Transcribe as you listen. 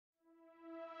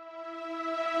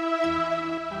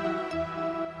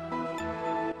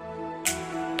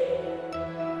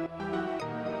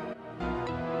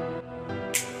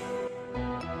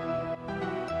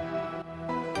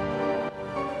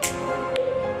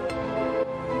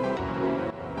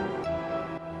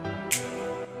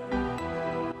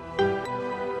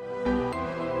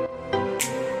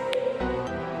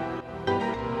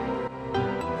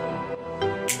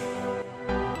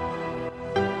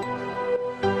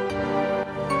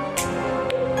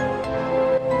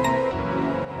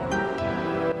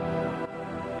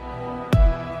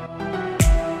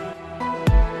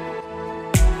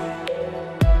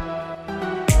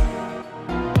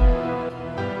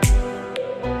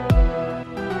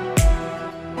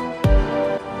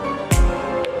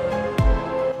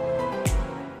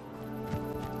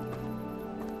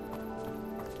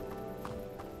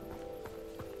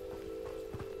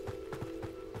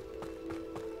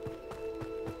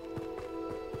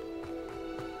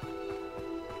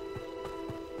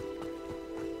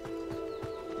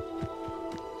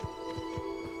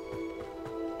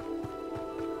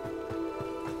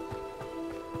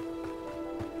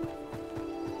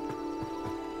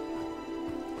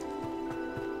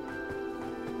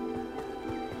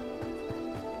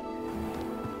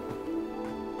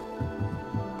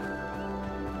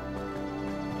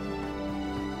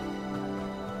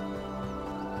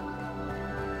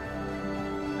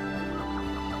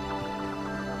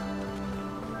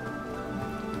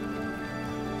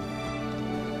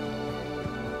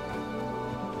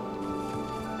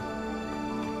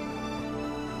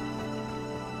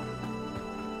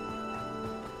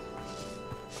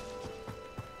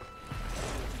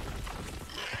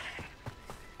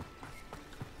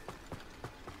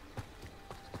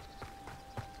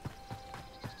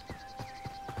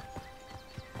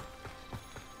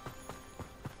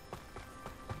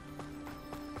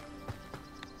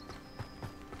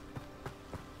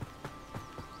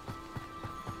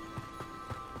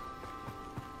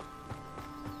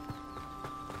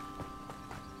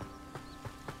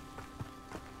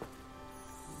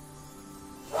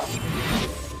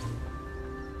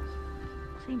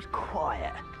Seems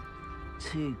quiet.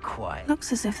 Too quiet.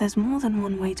 Looks as if there's more than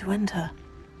one way to enter.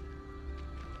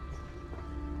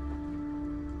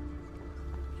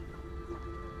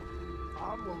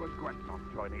 Arn will regret not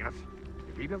joining us.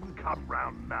 If he doesn't come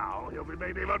round now, he'll be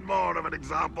made even more of an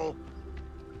example.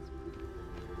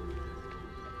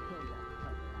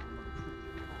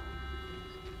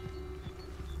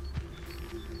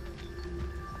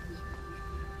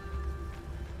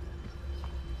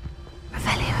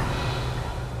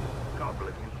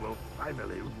 Goblins will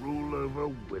finally rule over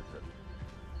wizards.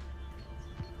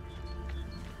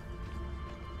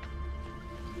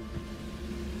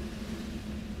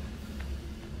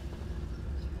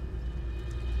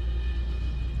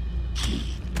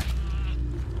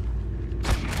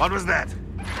 What was that?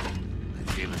 I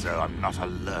feel as though I'm not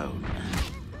alone.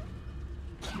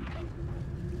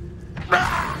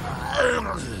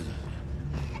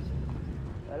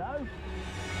 Hello?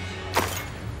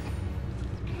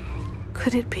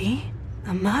 Could it be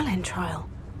a Merlin trial?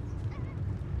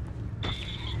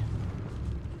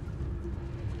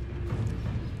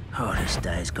 Oh, this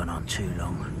day's gone on too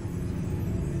long.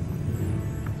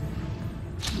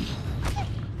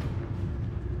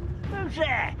 Who's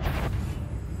there?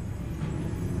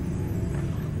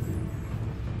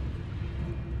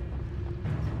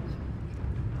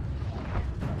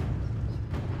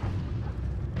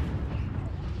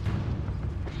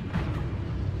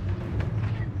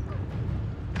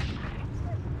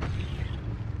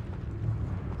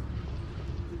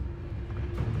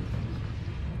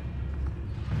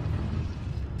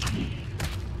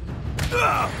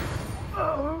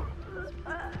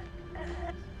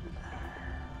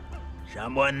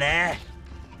 Someone there?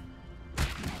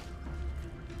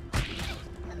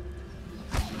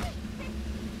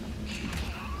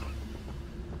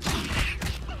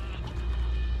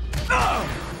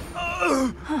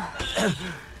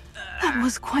 That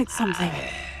was quite something.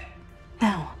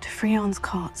 Now, to Freon's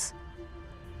carts.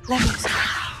 Leviosa.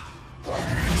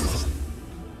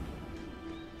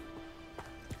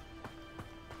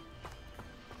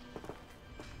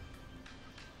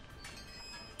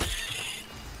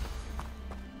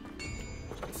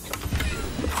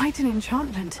 Quite an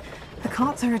enchantment. The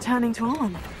carts are returning to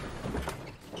Arn.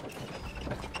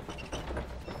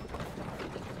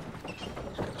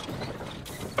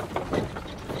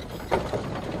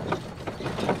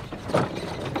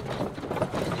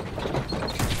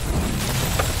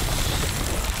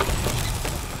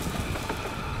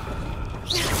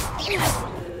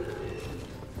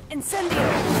 Incendio!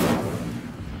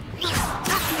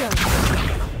 Accio!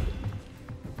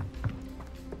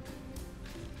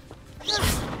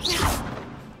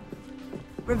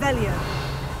 Revelio.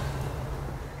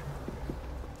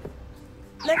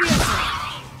 Leviosa.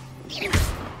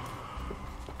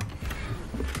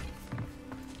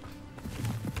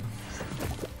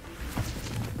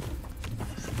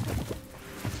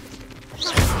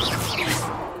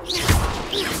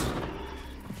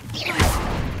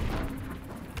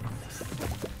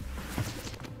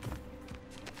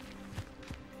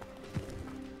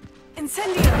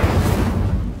 Incendio.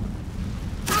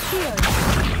 Accio.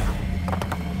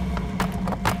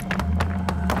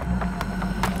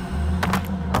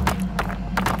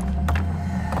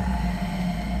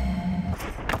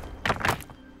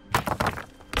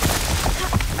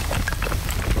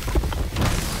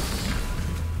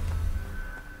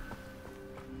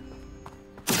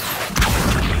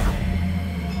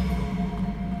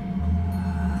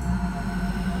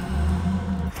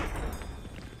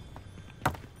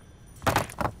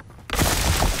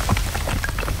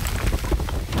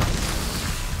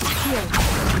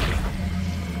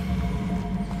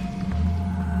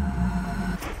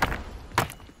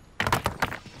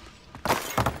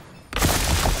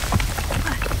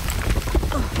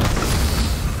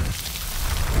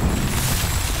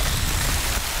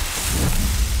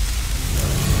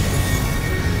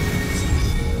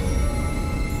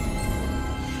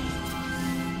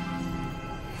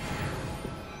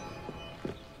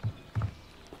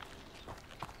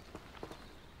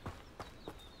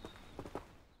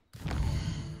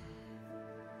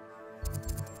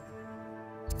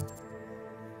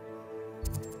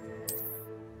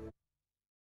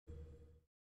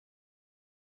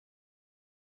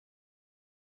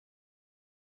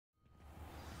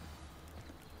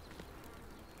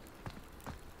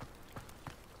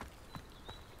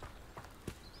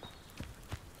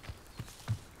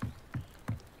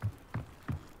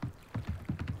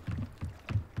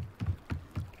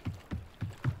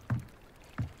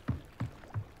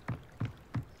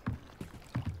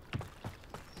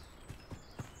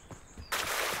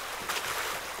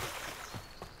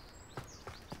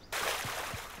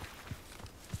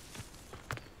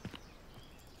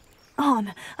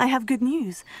 on. I have good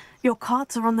news. Your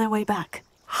carts are on their way back.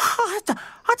 I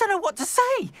don't know what to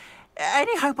say.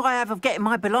 Any hope I have of getting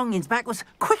my belongings back was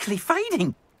quickly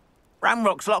fading.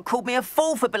 Ramrock's lot called me a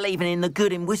fool for believing in the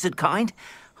good in wizard kind.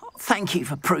 Thank you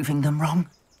for proving them wrong.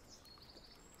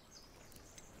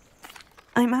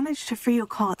 I managed to free your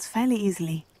carts fairly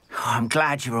easily. Oh, I'm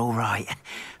glad you're all right.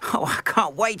 Oh, I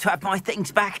can't wait to have my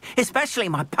things back, especially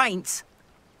my paints.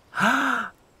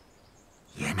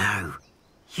 You know,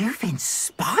 you've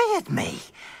inspired me.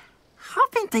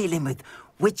 I've been dealing with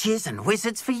witches and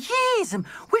wizards for years, and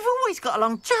we've always got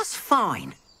along just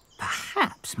fine.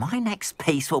 Perhaps my next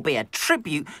piece will be a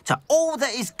tribute to all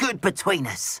that is good between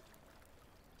us.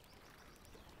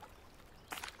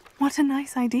 What a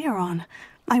nice idea, Ron.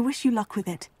 I wish you luck with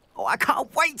it. Oh, I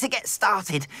can't wait to get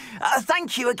started.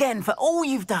 Thank you again for all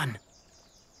you've done.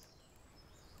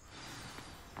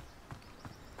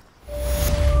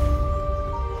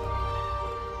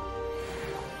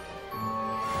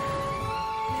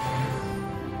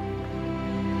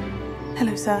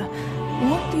 Hello, sir.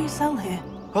 What do you sell here?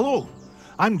 Hello,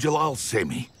 I'm Jalal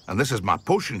Semi, and this is my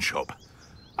potion shop.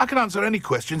 I can answer any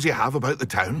questions you have about the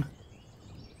town.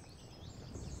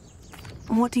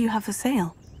 What do you have for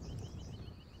sale?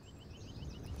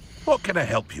 What can I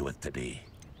help you with today?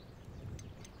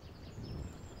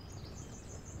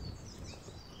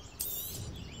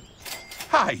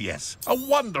 Ah, yes, a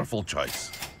wonderful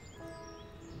choice.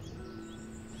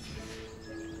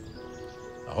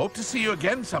 I hope to see you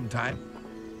again sometime.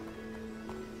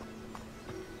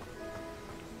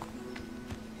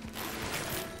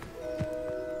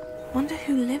 Wonder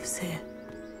who lives here.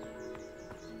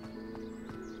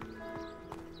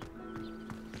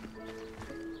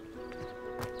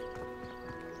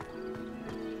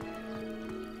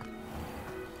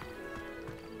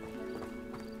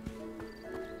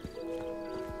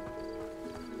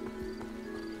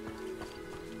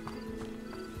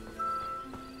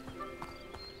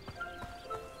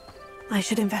 I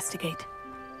should investigate.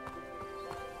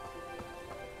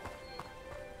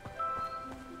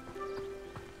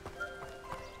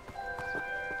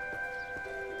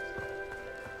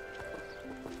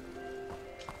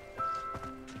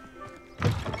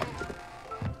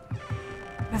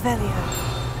 Revelio.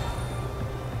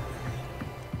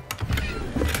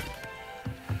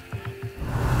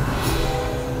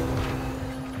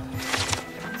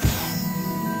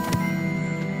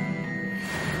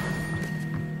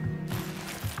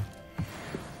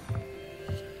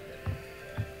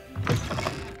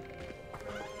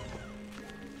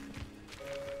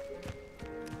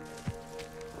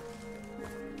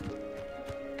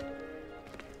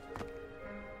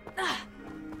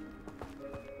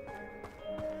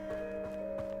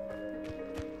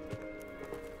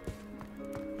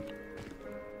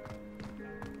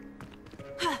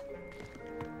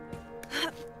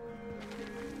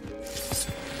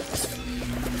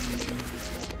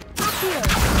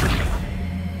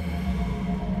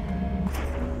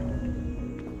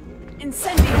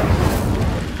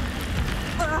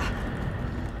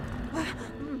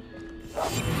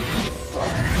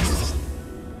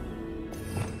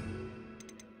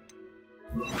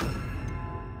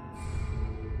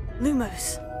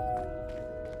 Lumos.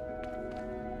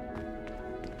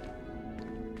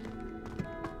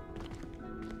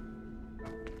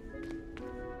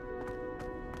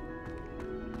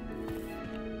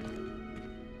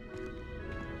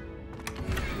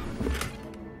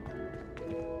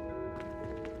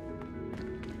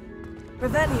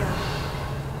 Revelio.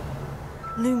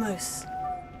 Lumos.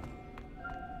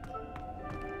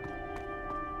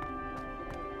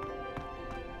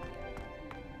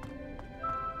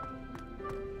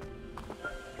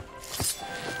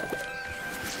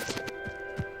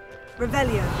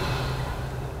 Revelio.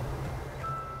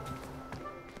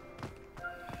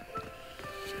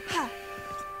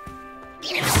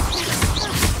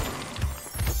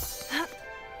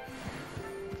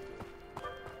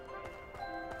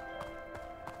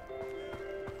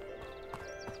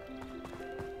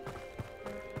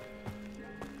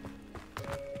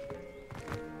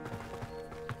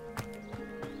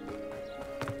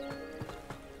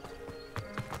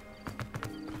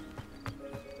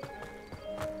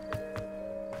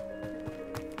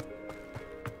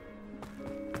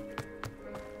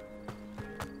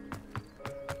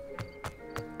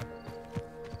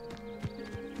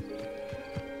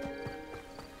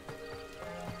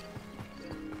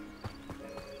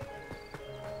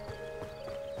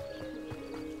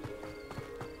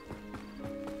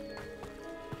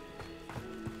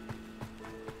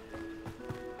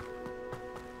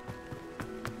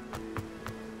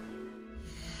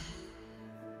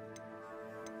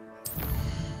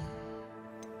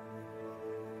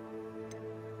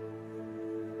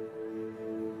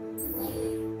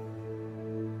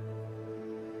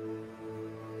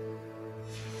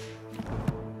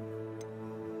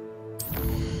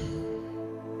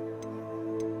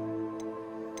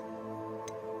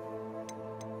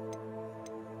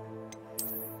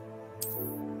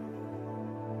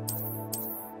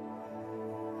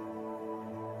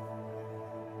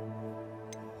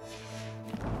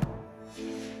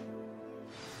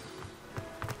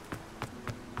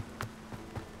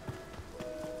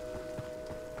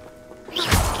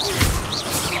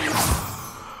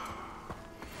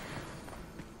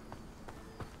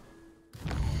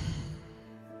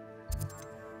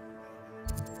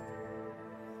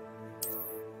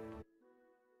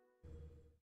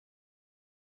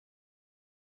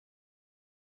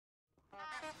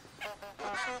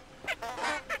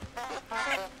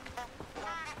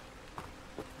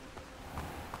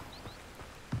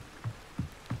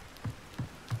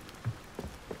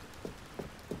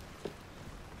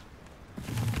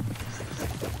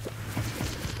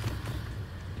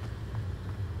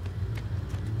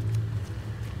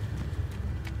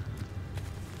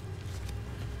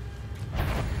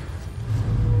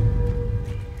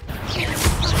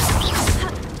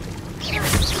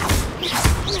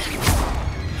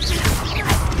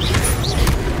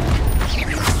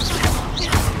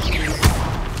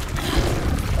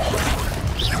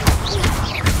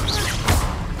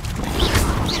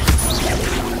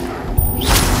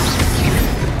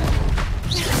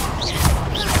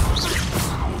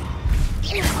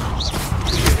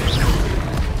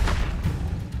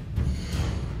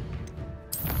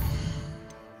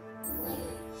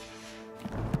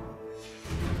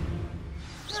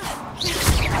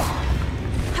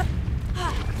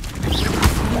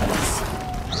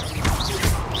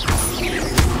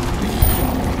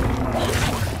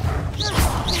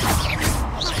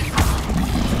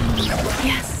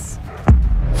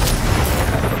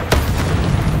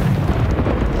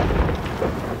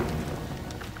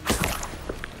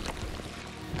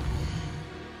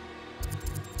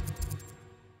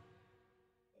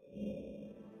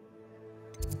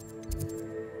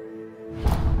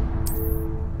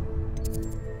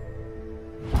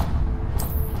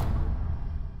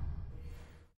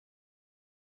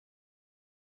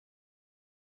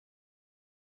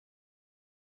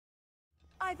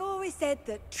 I've always said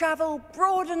that travel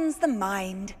broadens the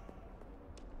mind.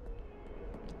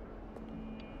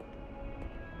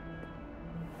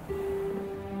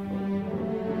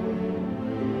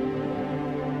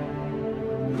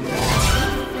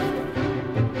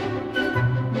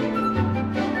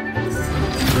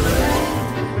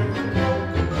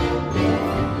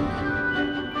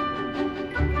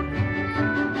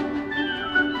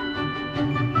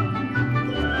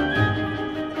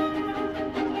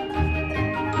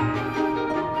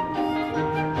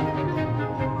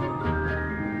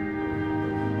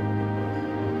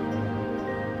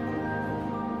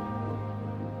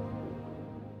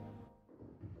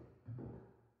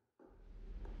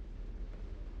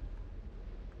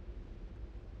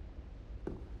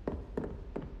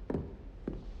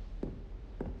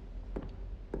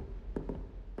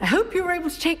 I hope you were able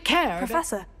to take care of it.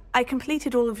 Professor, I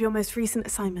completed all of your most recent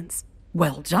assignments.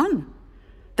 Well done.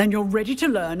 Then you're ready to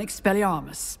learn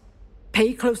Expelliarmus.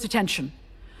 Pay close attention.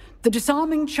 The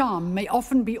disarming charm may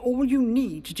often be all you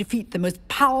need to defeat the most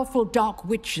powerful dark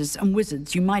witches and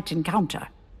wizards you might encounter.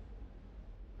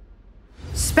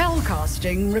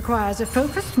 Spellcasting requires a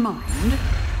focused mind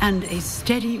and a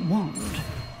steady wand.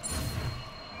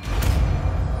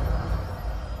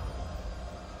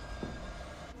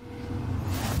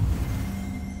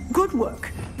 Good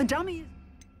work. The dummy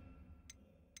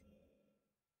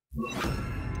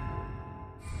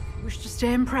wish to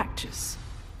stay and practice.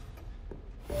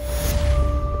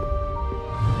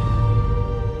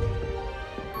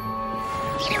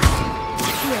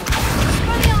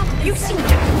 You seem to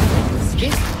have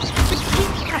skills, but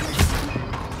keep practicing.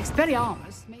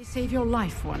 Expelliarmus may save your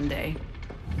life one day.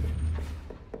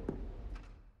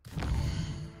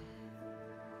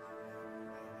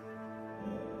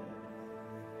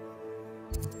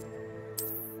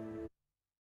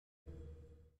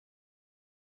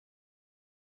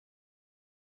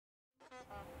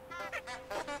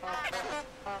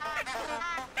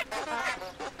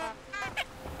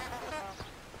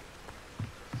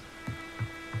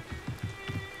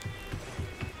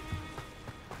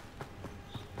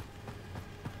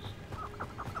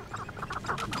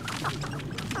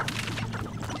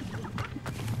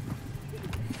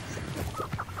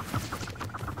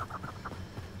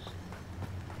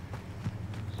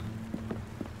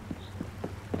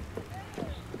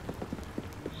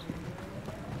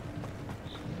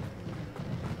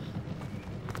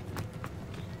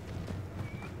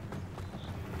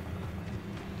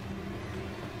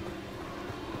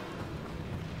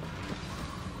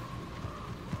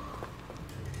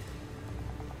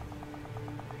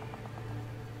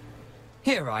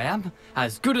 Here I am,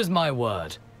 as good as my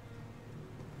word.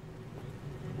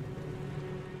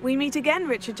 We meet again,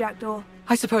 Richard Jackdaw.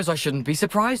 I suppose I shouldn't be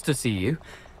surprised to see you.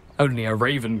 Only a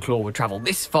Ravenclaw would travel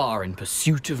this far in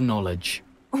pursuit of knowledge.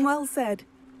 Well said.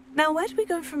 Now, where do we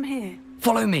go from here?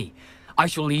 Follow me. I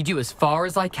shall lead you as far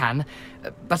as I can,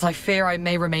 but I fear I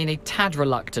may remain a tad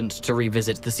reluctant to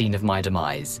revisit the scene of my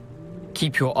demise.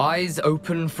 Keep your eyes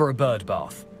open for a bird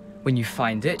bath. When you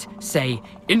find it, say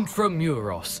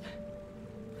Intramuros.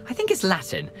 I think it's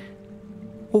Latin.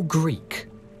 Or Greek.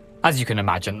 As you can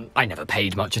imagine, I never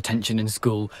paid much attention in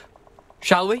school.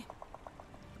 Shall we?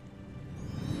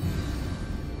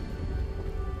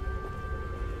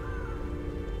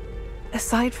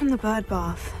 Aside from the bird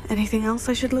bath, anything else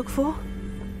I should look for?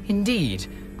 Indeed.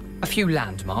 A few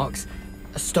landmarks,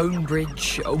 a stone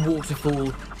bridge, a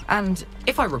waterfall, and,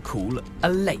 if I recall, a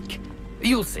lake.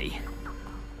 You'll see.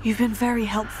 You've been very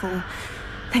helpful.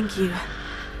 Thank you.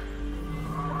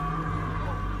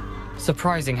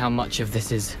 Surprising how much of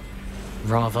this is,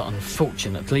 rather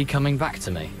unfortunately, coming back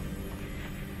to me.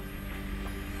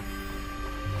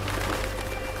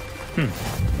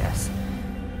 Yes.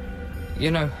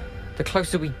 You know, the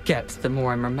closer we get, the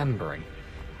more I'm remembering.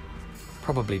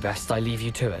 Probably best I leave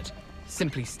you to it.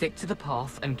 Simply stick to the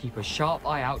path and keep a sharp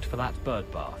eye out for that bird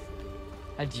bath.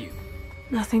 Adieu.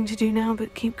 Nothing to do now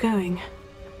but keep going.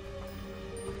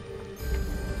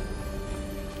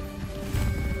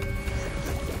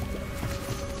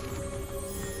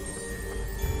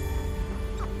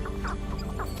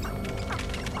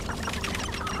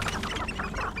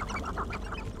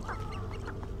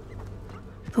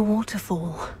 The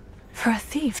waterfall. For a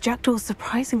thief, Jackdaw's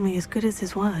surprisingly as good as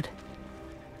his word.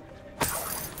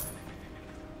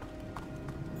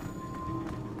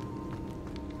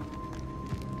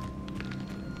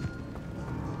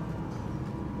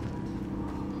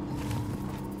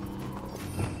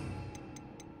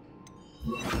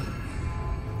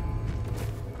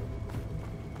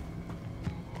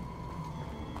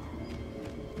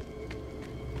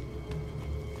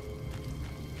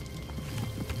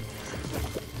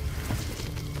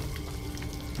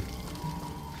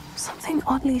 Something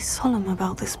oddly solemn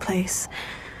about this place.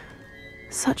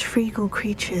 Such regal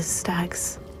creatures,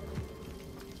 stags.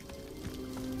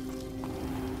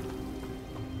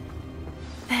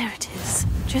 There it is,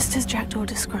 just as Jackdaw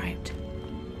described.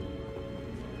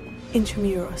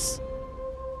 Intramuros.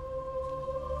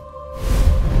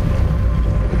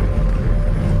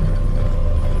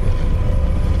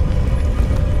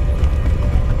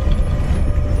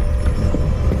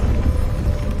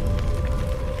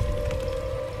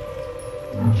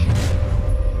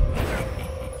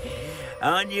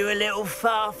 Aren't you a little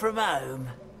far from home?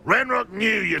 Ranrock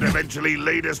knew you'd eventually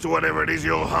lead us to whatever it is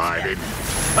you're hiding.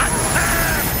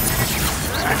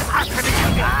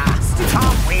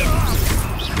 Can't win.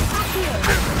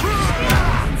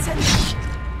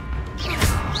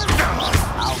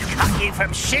 I'll cut you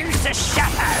from shoes to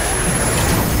shatter.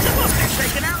 Someone's been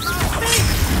taken out last week.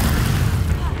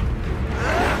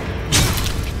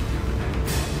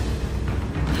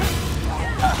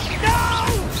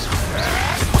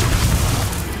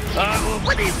 I will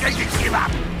when he's going to give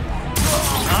up.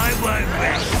 I won't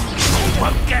rest.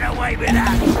 Won't get away with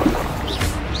that.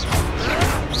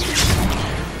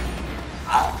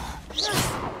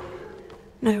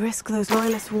 No risk those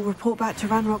loyalists will report back to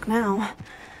Ranrock now.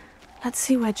 Let's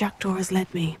see where Jackdaw has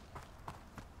led me.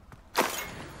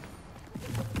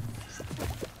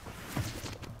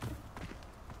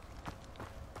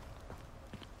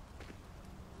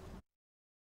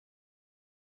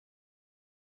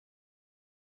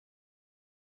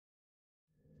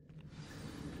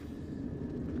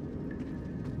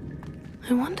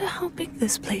 I wonder how big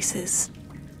this place is.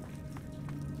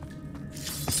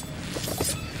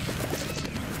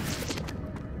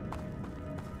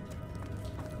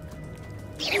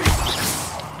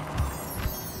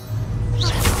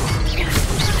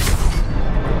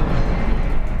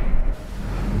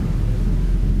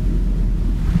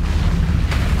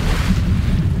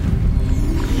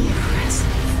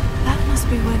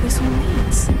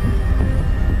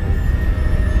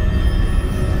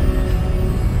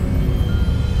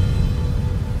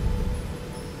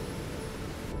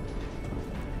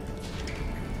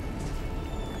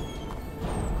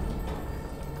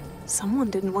 Someone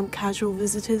didn't want casual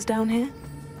visitors down here.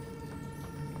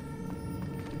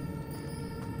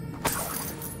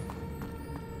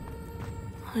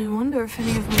 I wonder if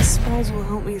any of my spells will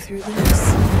help me through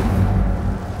this.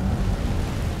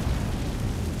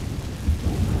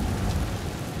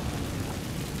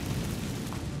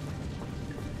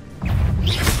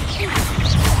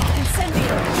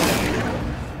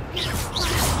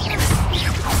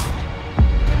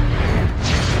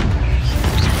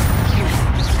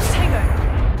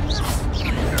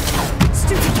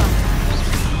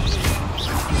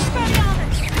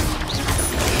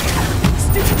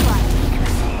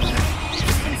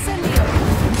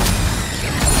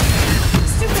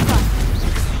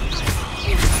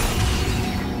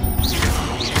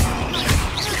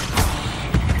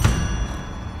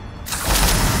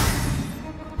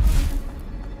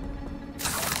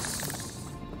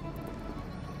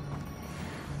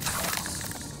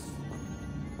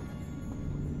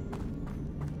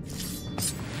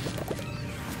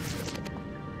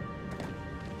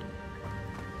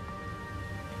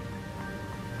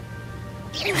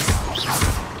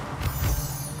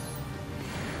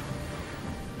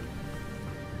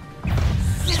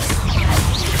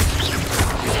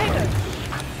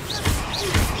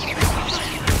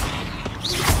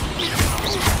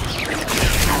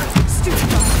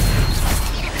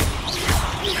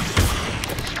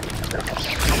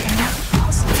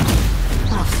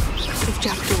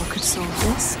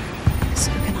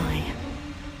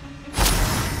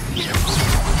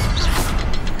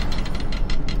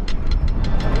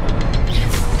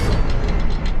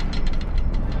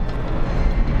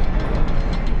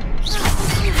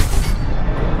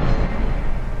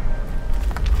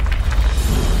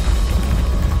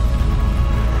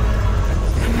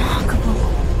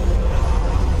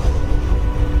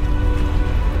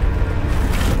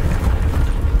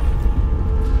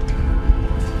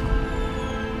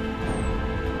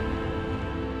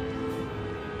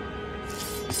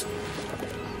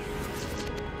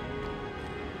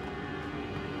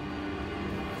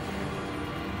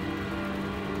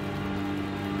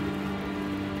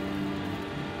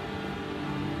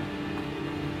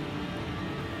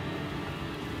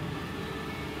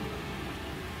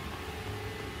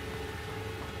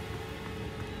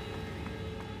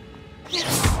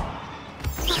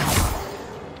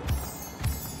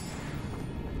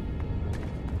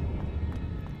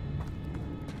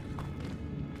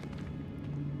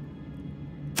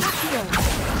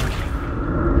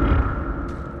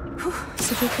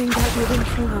 It's a good thing that we didn't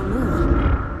fall down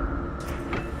there.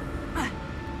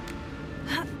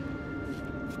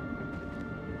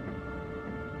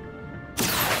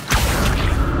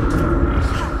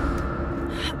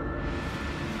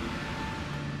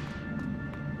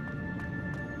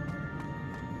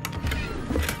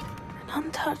 An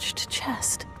untouched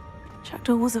chest.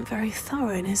 Jackdaw wasn't very thorough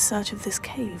in his search of this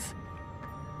cave.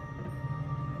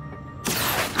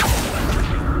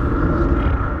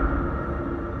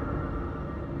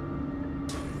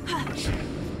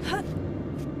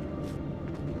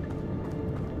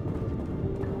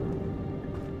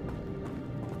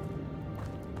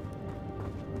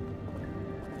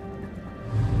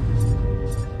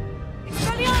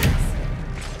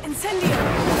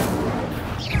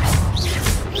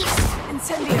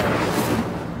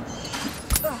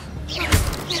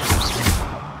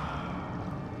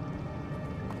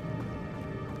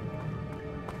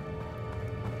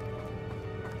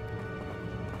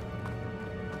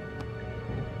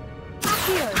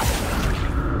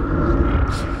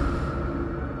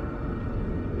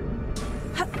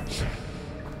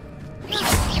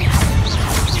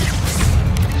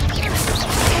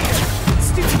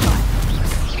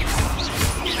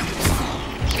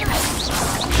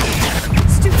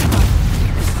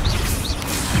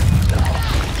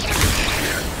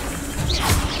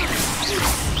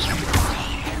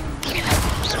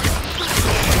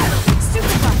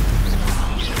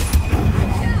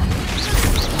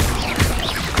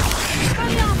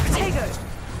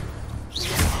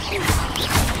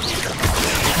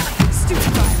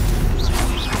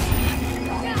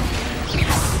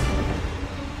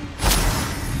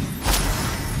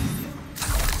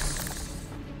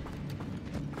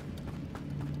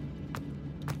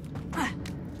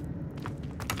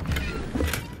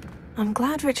 I'm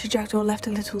glad Richard Jackdaw left a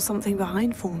little something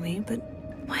behind for me, but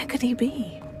where could he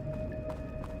be?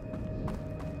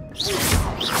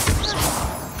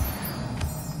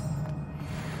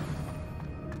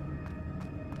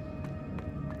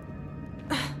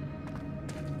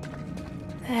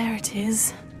 There it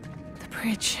is. The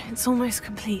bridge. It's almost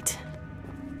complete.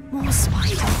 More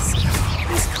spiders.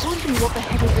 This can't be what the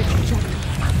head of Richard Jackdaw.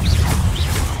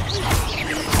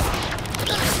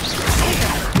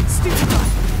 Stupid.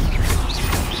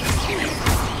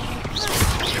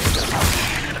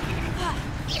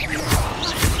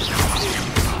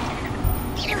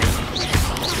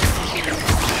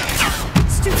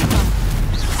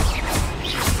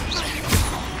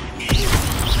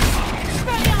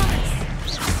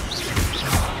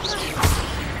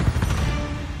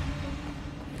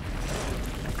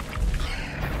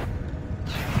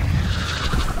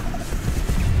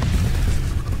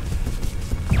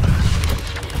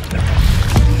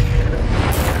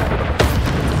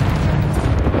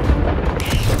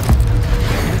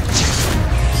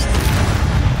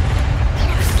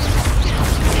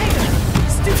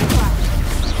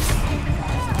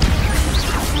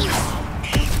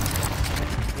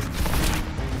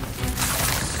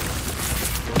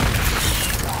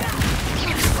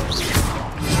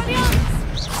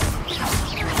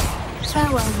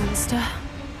 Farewell, monster.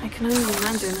 I can only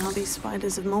imagine how these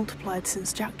spiders have multiplied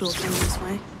since Jackdaw came this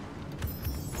way.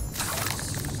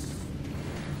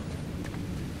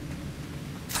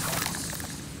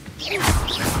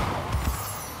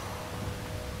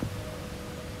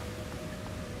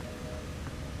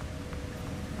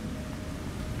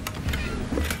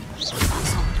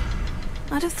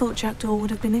 I'd have thought Jackdaw would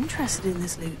have been interested in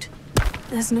this loot.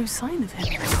 There's no sign of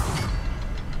him.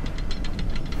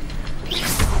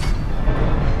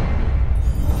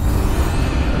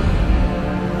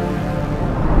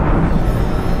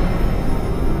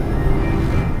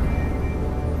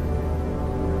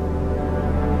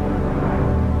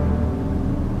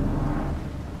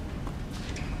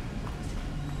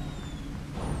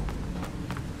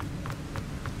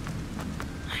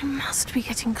 I must be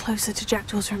getting closer to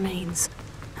Jackdaw's remains.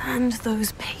 And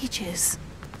those pages.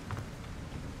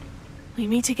 We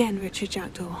meet again, Richard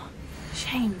Jackdaw.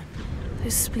 Shame.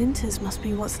 Those splinters must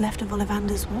be what's left of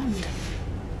Ollivander's wand.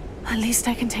 At least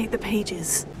I can take the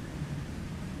pages.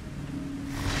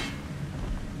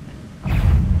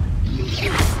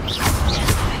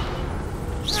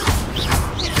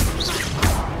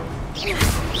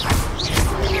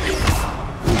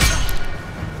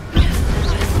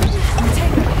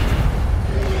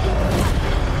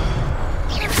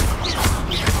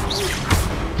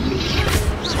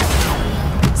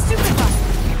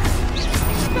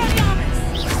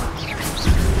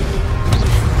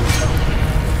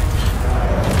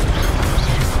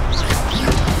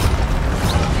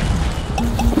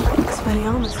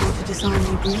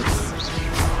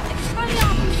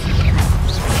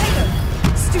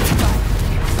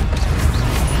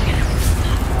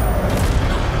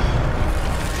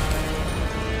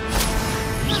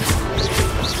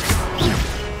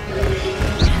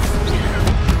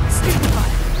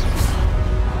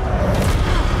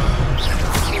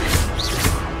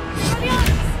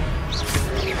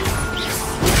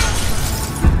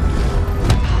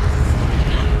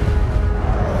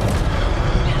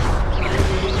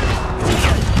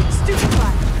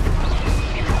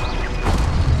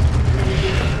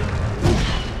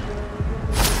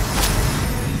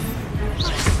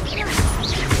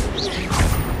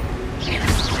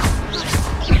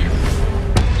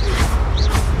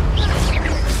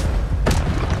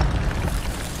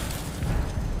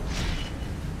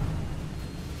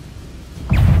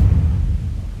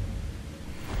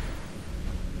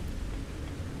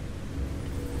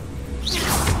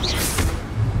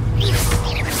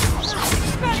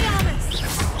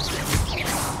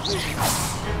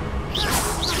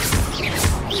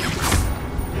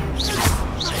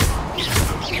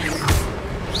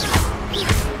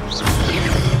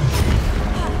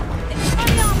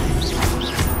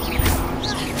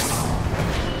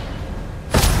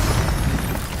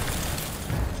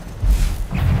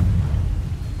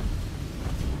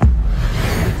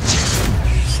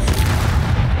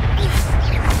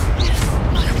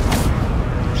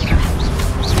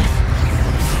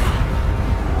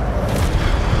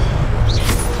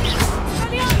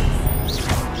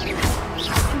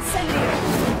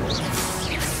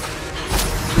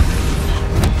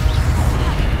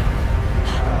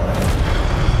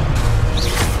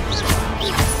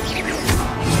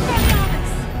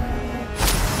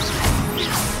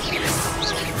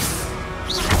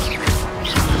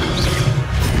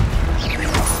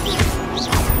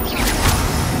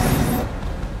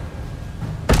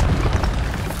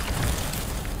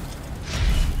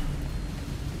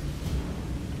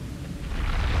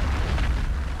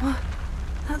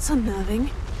 That's unnerving.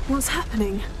 What's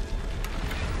happening?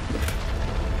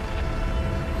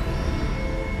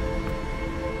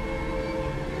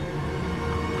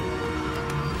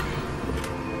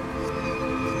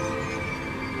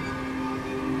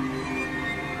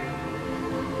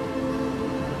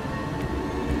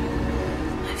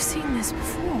 I've seen this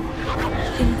before.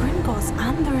 In Gringotts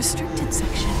and the restricted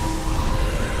section.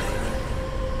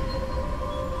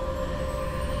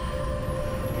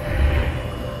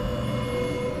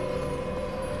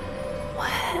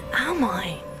 Am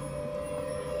I?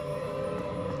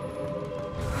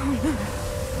 Oh no.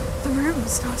 The room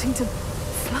is starting to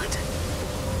flood.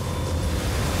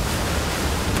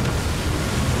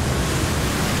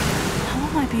 How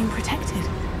am I being protected?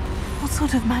 What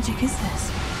sort of magic is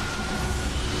this?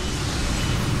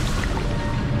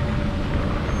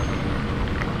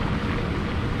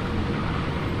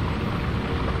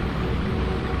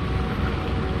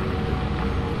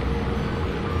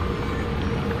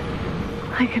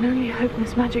 I can only hope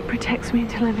this magic protects me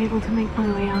until I'm able to make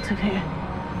my way out of here.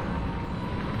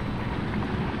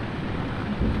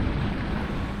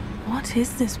 What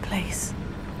is this place?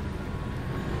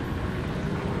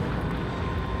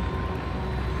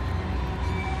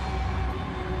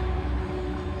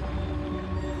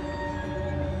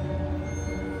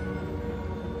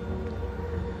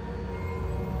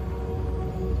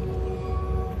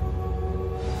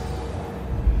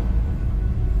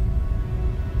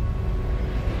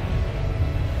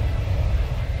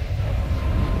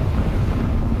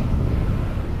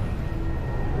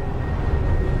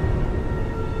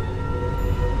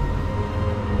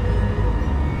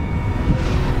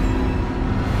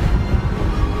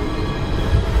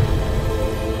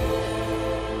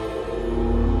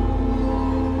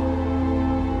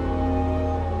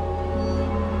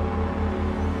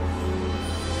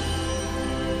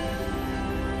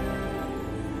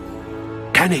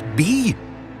 can it be?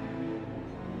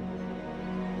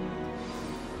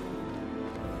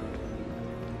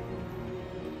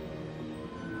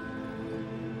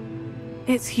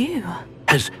 It's you.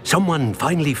 Has someone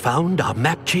finally found our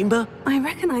map chamber? I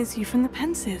recognize you from the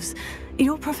Pensives.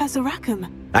 You're Professor Rackham.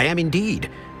 I am indeed.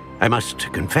 I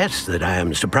must confess that I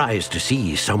am surprised to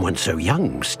see someone so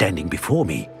young standing before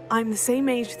me. I'm the same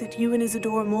age that you and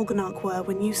Isadora Morganach were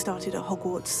when you started at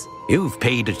Hogwarts. You've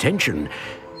paid attention.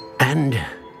 And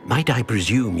might I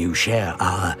presume you share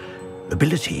our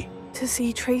ability? To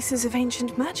see traces of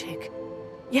ancient magic?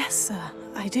 Yes, sir,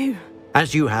 I do.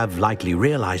 As you have likely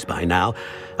realized by now,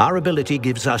 our ability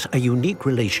gives us a unique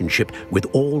relationship with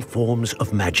all forms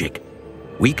of magic.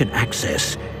 We can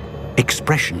access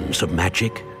expressions of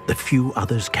magic that few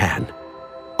others can.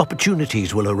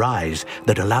 Opportunities will arise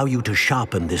that allow you to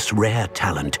sharpen this rare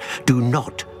talent. Do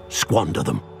not squander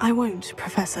them. I won't,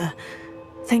 Professor.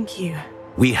 Thank you.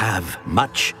 We have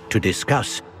much to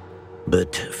discuss.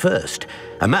 But first,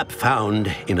 a map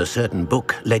found in a certain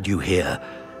book led you here.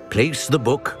 Place the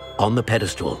book on the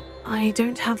pedestal. I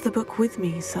don't have the book with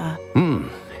me, sir.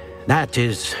 That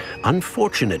is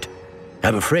unfortunate.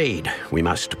 I'm afraid we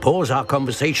must pause our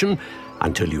conversation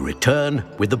until you return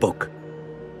with the book.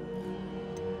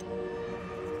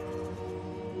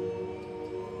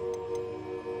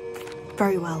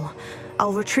 Very well.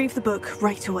 I'll retrieve the book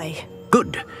right away.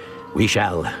 Good. We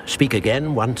shall speak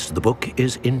again once the book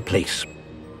is in place.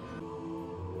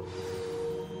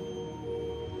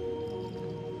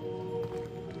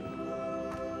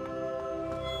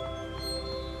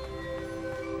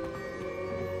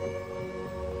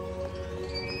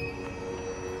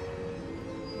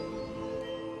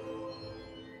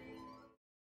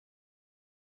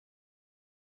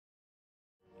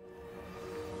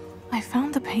 I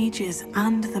found the pages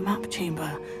and the map chamber.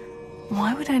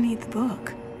 Why would I need the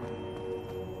book?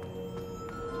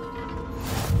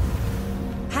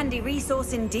 Handy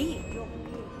resource indeed.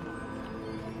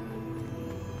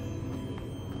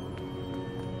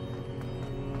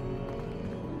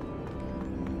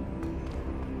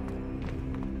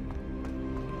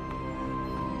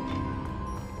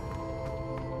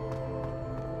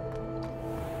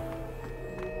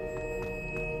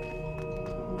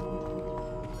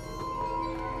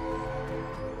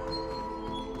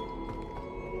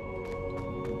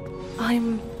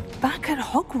 I'm back at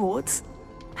Hogwarts.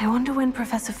 I wonder when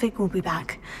Professor Fig will be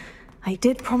back. I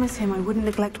did promise him I wouldn't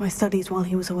neglect my studies while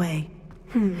he was away.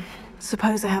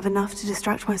 Suppose I have enough to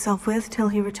distract myself with till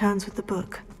he returns with the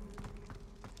book.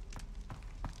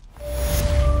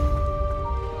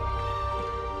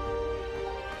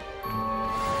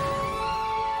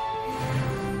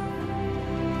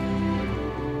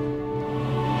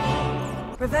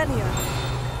 Revelio.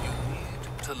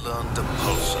 To learn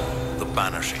Depulsor, the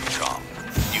banishing charm.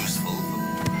 Useful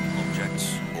for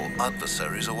objects or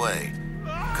adversaries away.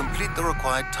 Complete the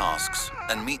required tasks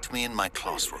and meet me in my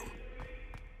classroom.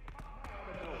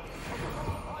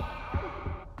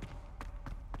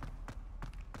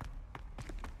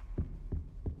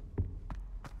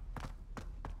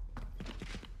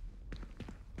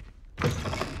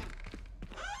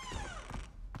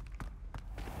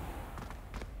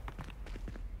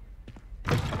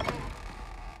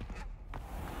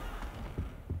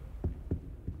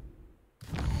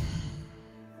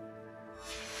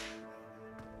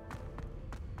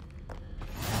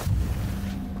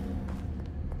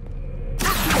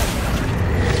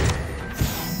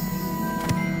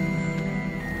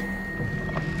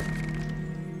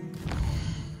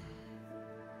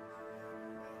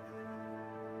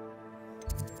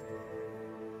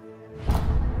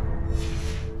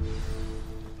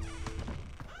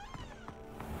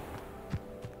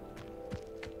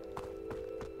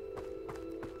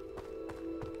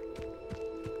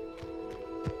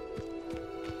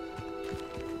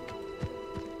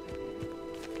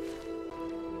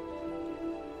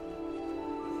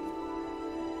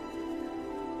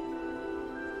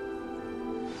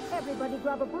 Everybody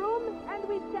grab a broom, and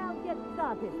we shall get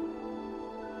started.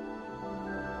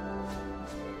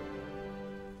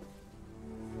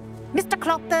 Mr.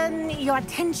 Clopton, your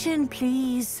attention,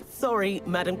 please. Sorry,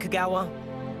 Madam Kagawa.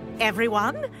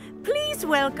 Everyone, please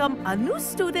welcome a new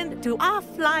student to our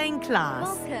flying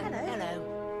class. Welcome.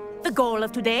 Hello. The goal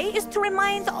of today is to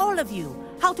remind all of you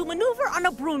how to maneuver on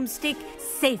a broomstick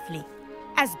safely,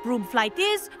 as broom flight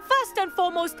is, first and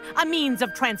foremost, a means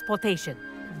of transportation.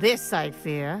 This, I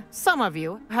fear, some of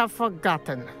you have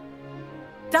forgotten.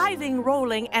 Diving,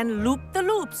 rolling, and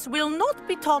loop-the-loops will not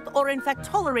be taught or in fact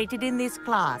tolerated in this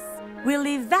class. We'll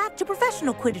leave that to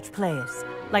professional Quidditch players,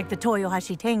 like the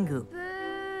Toyohashi Tengu.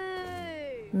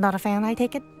 Not a fan, I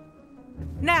take it?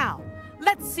 Now,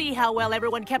 Let's see how well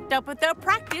everyone kept up with their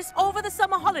practice over the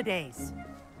summer holidays.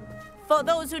 For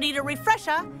those who need a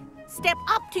refresher, step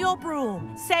up to your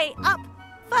broom, say up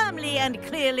firmly and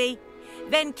clearly,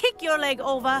 then kick your leg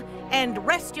over and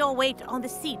rest your weight on the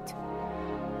seat.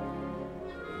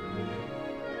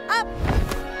 Up!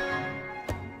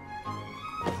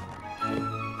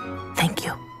 Thank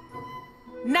you.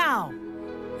 Now,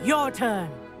 your turn.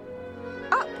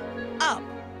 Up! Up!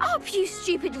 Up, you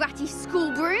stupid ratty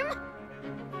school broom!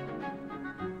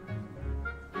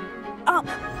 Up!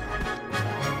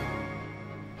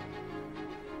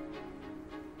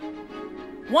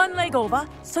 One leg over,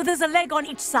 so there's a leg on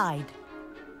each side.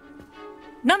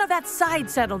 None of that side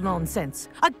saddle nonsense.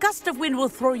 A gust of wind will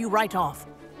throw you right off.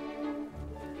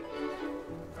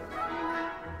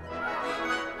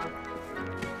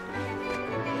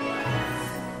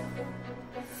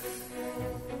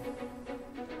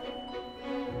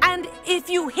 And if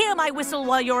you hear my whistle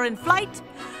while you're in flight,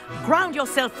 ground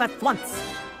yourself at once.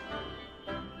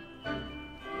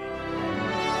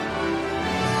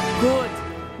 Good.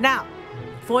 Now,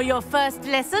 for your first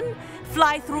lesson,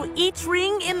 fly through each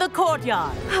ring in the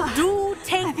courtyard. Do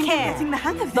take I think care. I'm getting the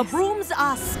hang of The this. brooms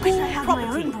are school I have my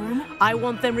property. own broom. I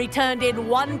want them returned in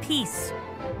one piece.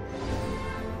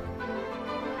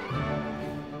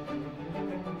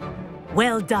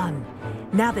 Well done.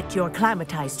 Now that you're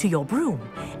acclimatized to your broom,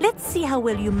 let's see how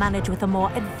well you manage with a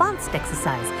more advanced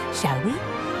exercise, shall we?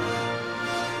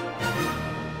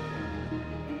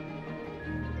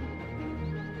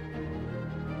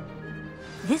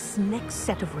 This next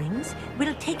set of rings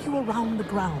will take you around the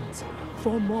grounds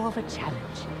for more of a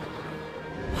challenge.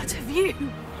 What have you?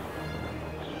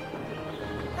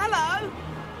 Hello!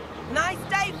 Nice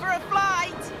day for a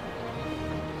flight!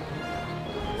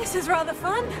 This is rather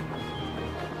fun.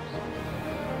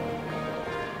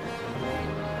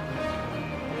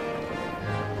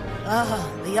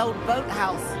 Ah, the old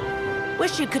boathouse.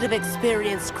 Wish you could have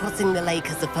experienced crossing the lake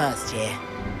as the first year.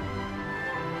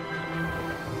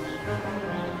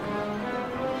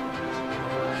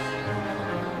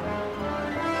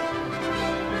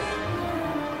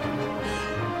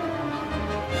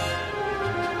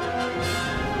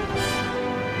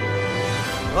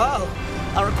 Whoa,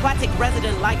 our aquatic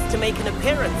resident likes to make an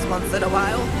appearance once in a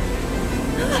while.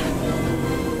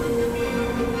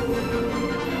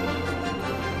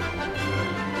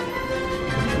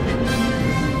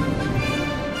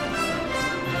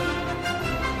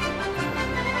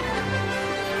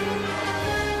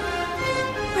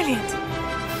 Brilliant.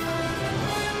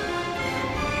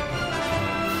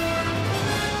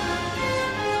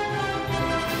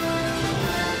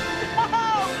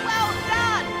 Oh, well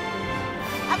done!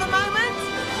 Have a moment?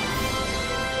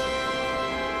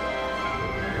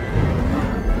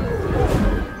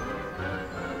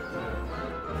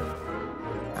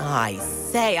 I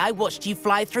say, I watched you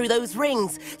fly through those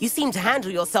rings. You seem to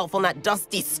handle yourself on that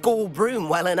dusty school broom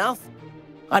well enough.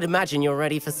 I'd imagine you're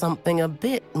ready for something a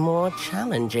bit more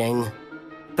challenging.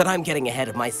 But I'm getting ahead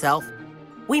of myself.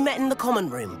 We met in the common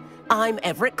room. I'm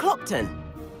Everett Clockton.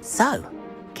 So,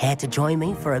 care to join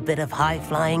me for a bit of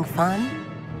high-flying fun?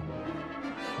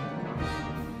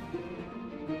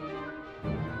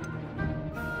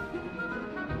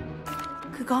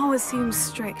 Kagawa seems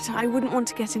strict. I wouldn't want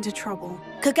to get into trouble.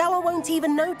 Kagawa won't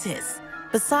even notice.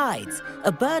 Besides,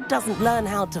 a bird doesn't learn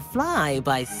how to fly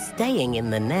by staying in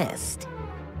the nest.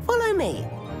 Follow me.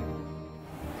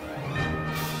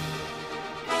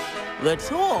 The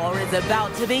tour is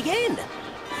about to begin.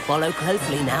 Follow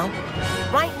closely now.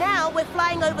 Right now, we're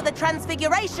flying over the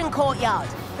Transfiguration Courtyard.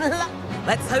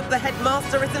 Let's hope the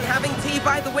headmaster isn't having tea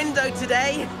by the window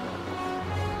today.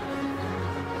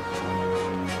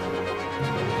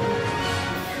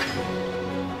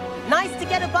 Nice to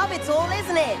get above it all,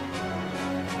 isn't it?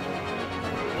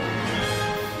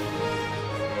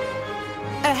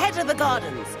 Ahead of the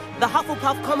gardens, the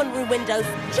Hufflepuff common room windows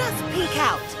just peek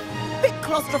out. Bit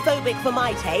claustrophobic for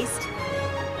my taste.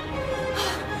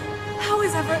 How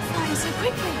is Everett flying so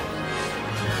quickly?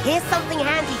 Here's something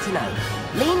handy to know.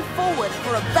 Lean forward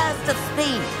for a burst of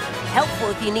speed. Helpful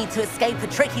if you need to escape a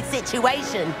tricky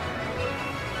situation.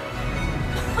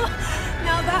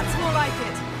 Now that's more like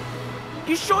it.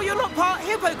 You sure you're not part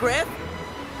hippogriff?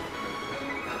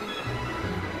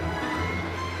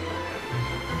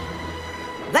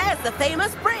 There's the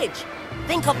famous bridge.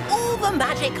 Think of all the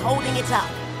magic holding it up.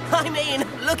 I mean,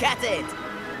 look at it.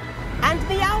 And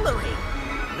the owlery.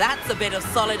 That's a bit of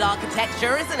solid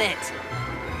architecture, isn't it?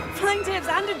 Flying tips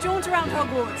and a jaunt around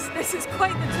Hogwarts. This is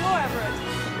quite the tour, Everett.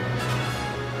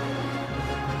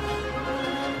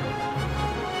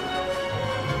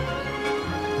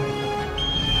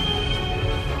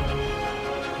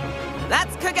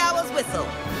 whistle.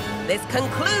 This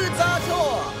concludes our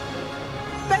tour.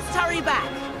 Best hurry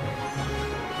back.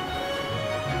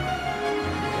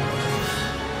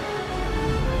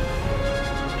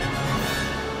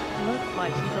 Looks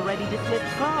like she's already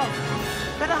dismissed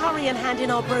class. Better hurry and hand in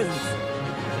our brooms.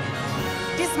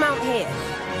 Dismount here.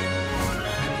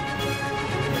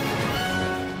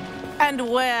 And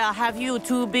where have you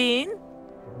two been?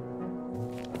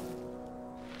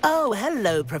 Oh,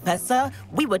 hello, Professor.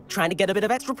 We were trying to get a bit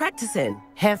of extra practice in.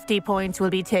 Hefty points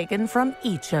will be taken from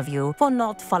each of you for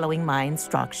not following my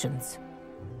instructions.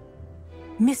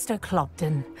 Mr.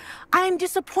 Clopton, I'm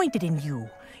disappointed in you.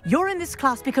 You're in this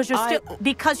class because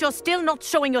you're still not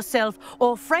showing yourself,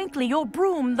 or frankly, your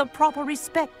broom the proper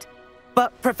respect.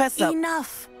 But, Professor...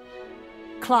 Enough.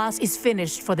 Class is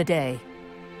finished for the day.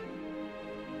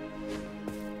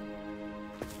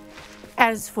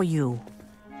 As for you,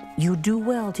 you do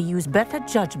well to use better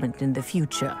judgment in the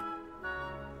future.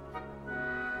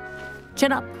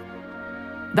 Chin up.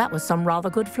 That was some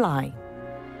rather good flying.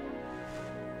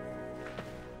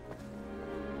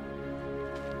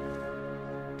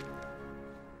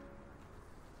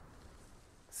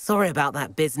 Sorry about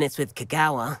that business with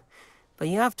Kagawa, but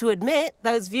you have to admit,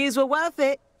 those views were worth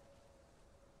it.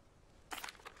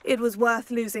 It was worth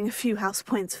losing a few house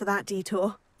points for that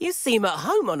detour. You seem at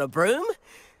home on a broom.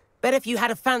 Bet if you had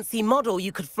a fancy model,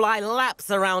 you could fly laps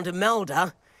around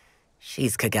Imelda.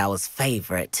 She's Kagawa's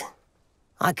favorite.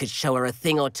 I could show her a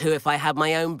thing or two if I had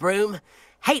my own broom.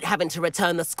 Hate having to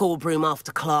return the school broom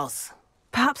after class.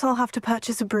 Perhaps I'll have to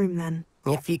purchase a broom then.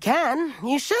 If you can,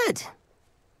 you should.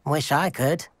 Wish I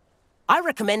could. I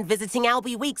recommend visiting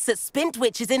Albie Weeks at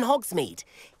Spintwitches in Hogsmeade.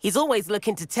 He's always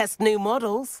looking to test new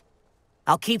models.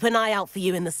 I'll keep an eye out for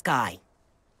you in the sky.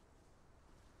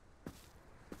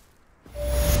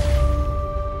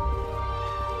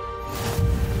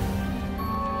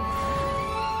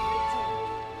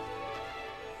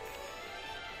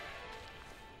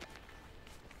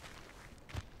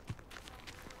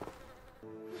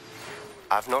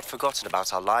 I've not forgotten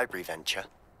about our library venture.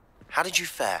 How did you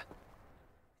fare?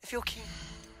 If you're keen...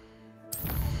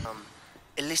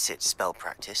 illicit spell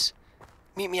practice,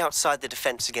 meet me outside the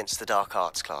Defense Against the Dark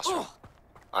Arts classroom.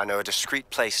 I know a discreet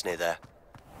place near there.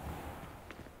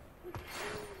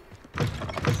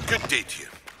 Good day to you.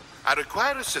 I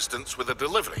require assistance with a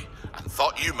delivery and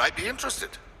thought you might be interested.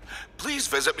 Please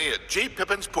visit me at J.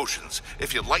 Pippin's Potions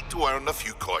if you'd like to earn a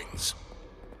few coins.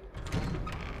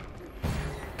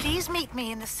 Please meet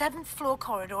me in the 7th floor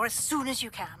corridor as soon as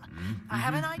you can. I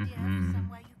have an idea of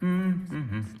somewhere you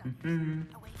can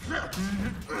focus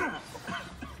on studies.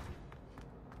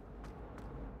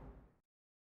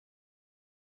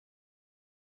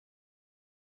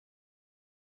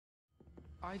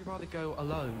 I'd rather go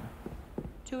alone.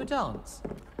 To a dance.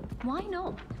 Why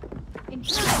not?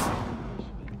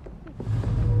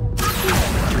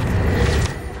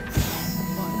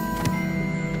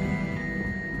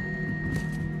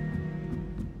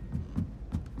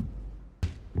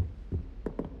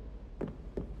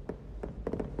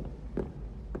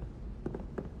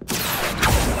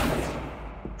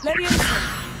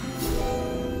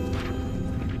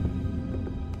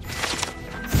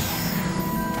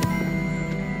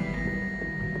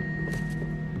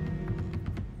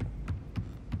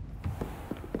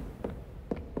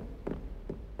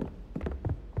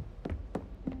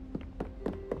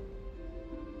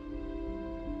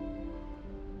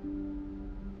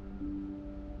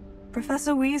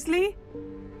 Professor Weasley?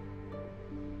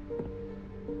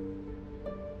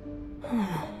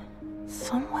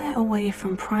 Somewhere away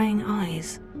from prying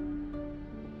eyes.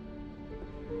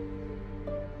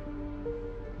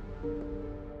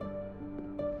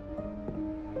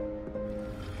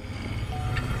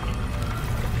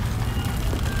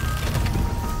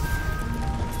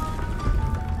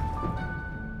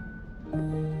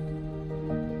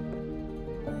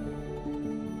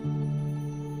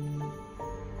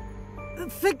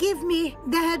 Forgive me,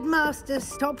 the headmaster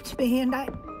stopped me and I...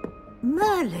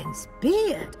 Merlin's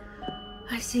beard.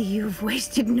 I see you've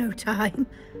wasted no time.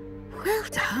 Well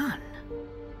done.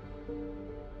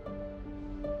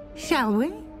 Shall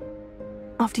we?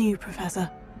 After you, Professor.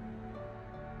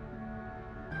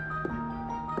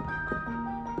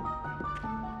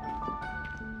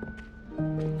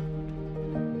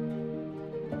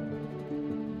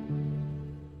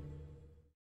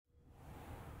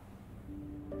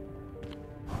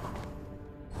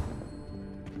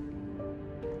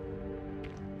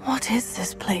 What is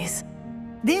this place?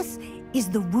 This is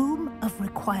the Room of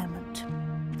Requirement.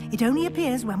 It only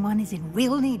appears when one is in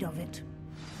real need of it.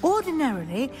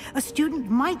 Ordinarily, a student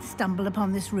might stumble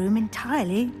upon this room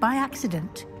entirely by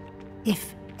accident,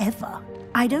 if ever.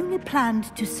 I'd only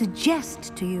planned to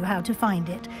suggest to you how to find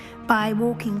it by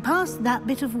walking past that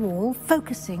bit of wall,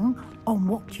 focusing on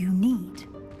what you need.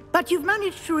 But you've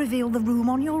managed to reveal the room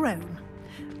on your own.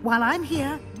 While I'm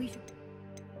here, we should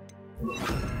take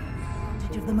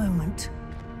advantage of the moment.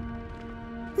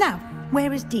 Now,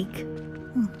 where is Deke?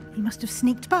 He must have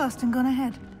sneaked past and gone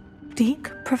ahead.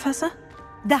 Deke, Professor?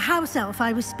 The house elf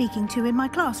I was speaking to in my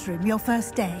classroom your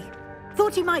first day.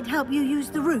 Thought he might help you use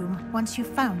the room once you've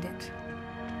found it.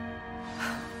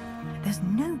 There's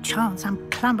no chance I'm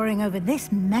clambering over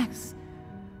this mess.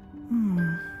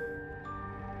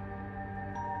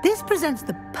 This presents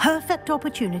the perfect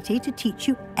opportunity to teach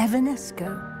you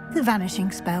Evanesco, the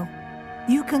vanishing spell.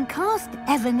 You can cast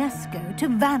Evanesco to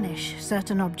vanish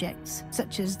certain objects,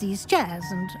 such as these chairs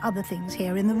and other things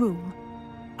here in the room.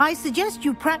 I suggest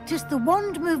you practice the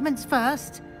wand movements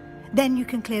first, then you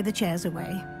can clear the chairs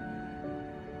away.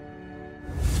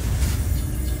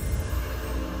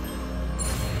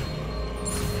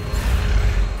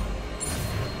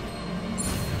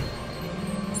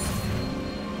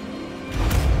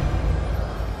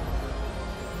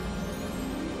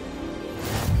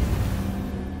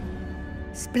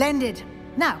 Splendid.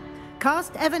 Now,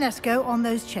 cast Evanesco on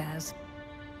those chairs.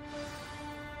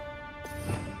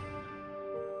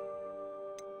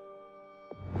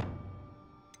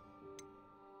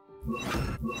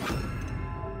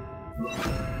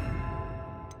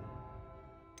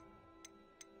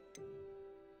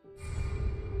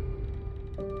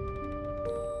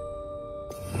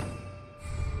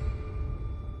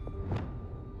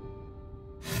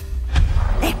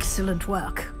 Excellent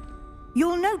work.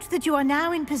 You'll note that you are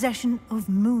now in possession of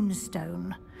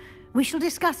Moonstone. We shall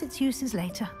discuss its uses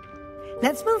later.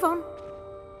 Let's move on.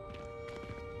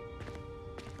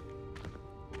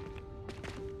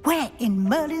 Where in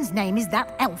Merlin's name is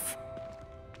that elf?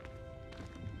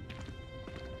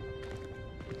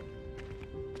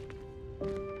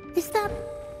 Is that...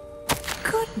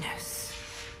 Goodness.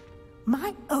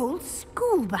 My old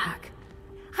school bag.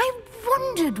 I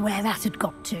wondered where that had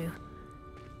got to.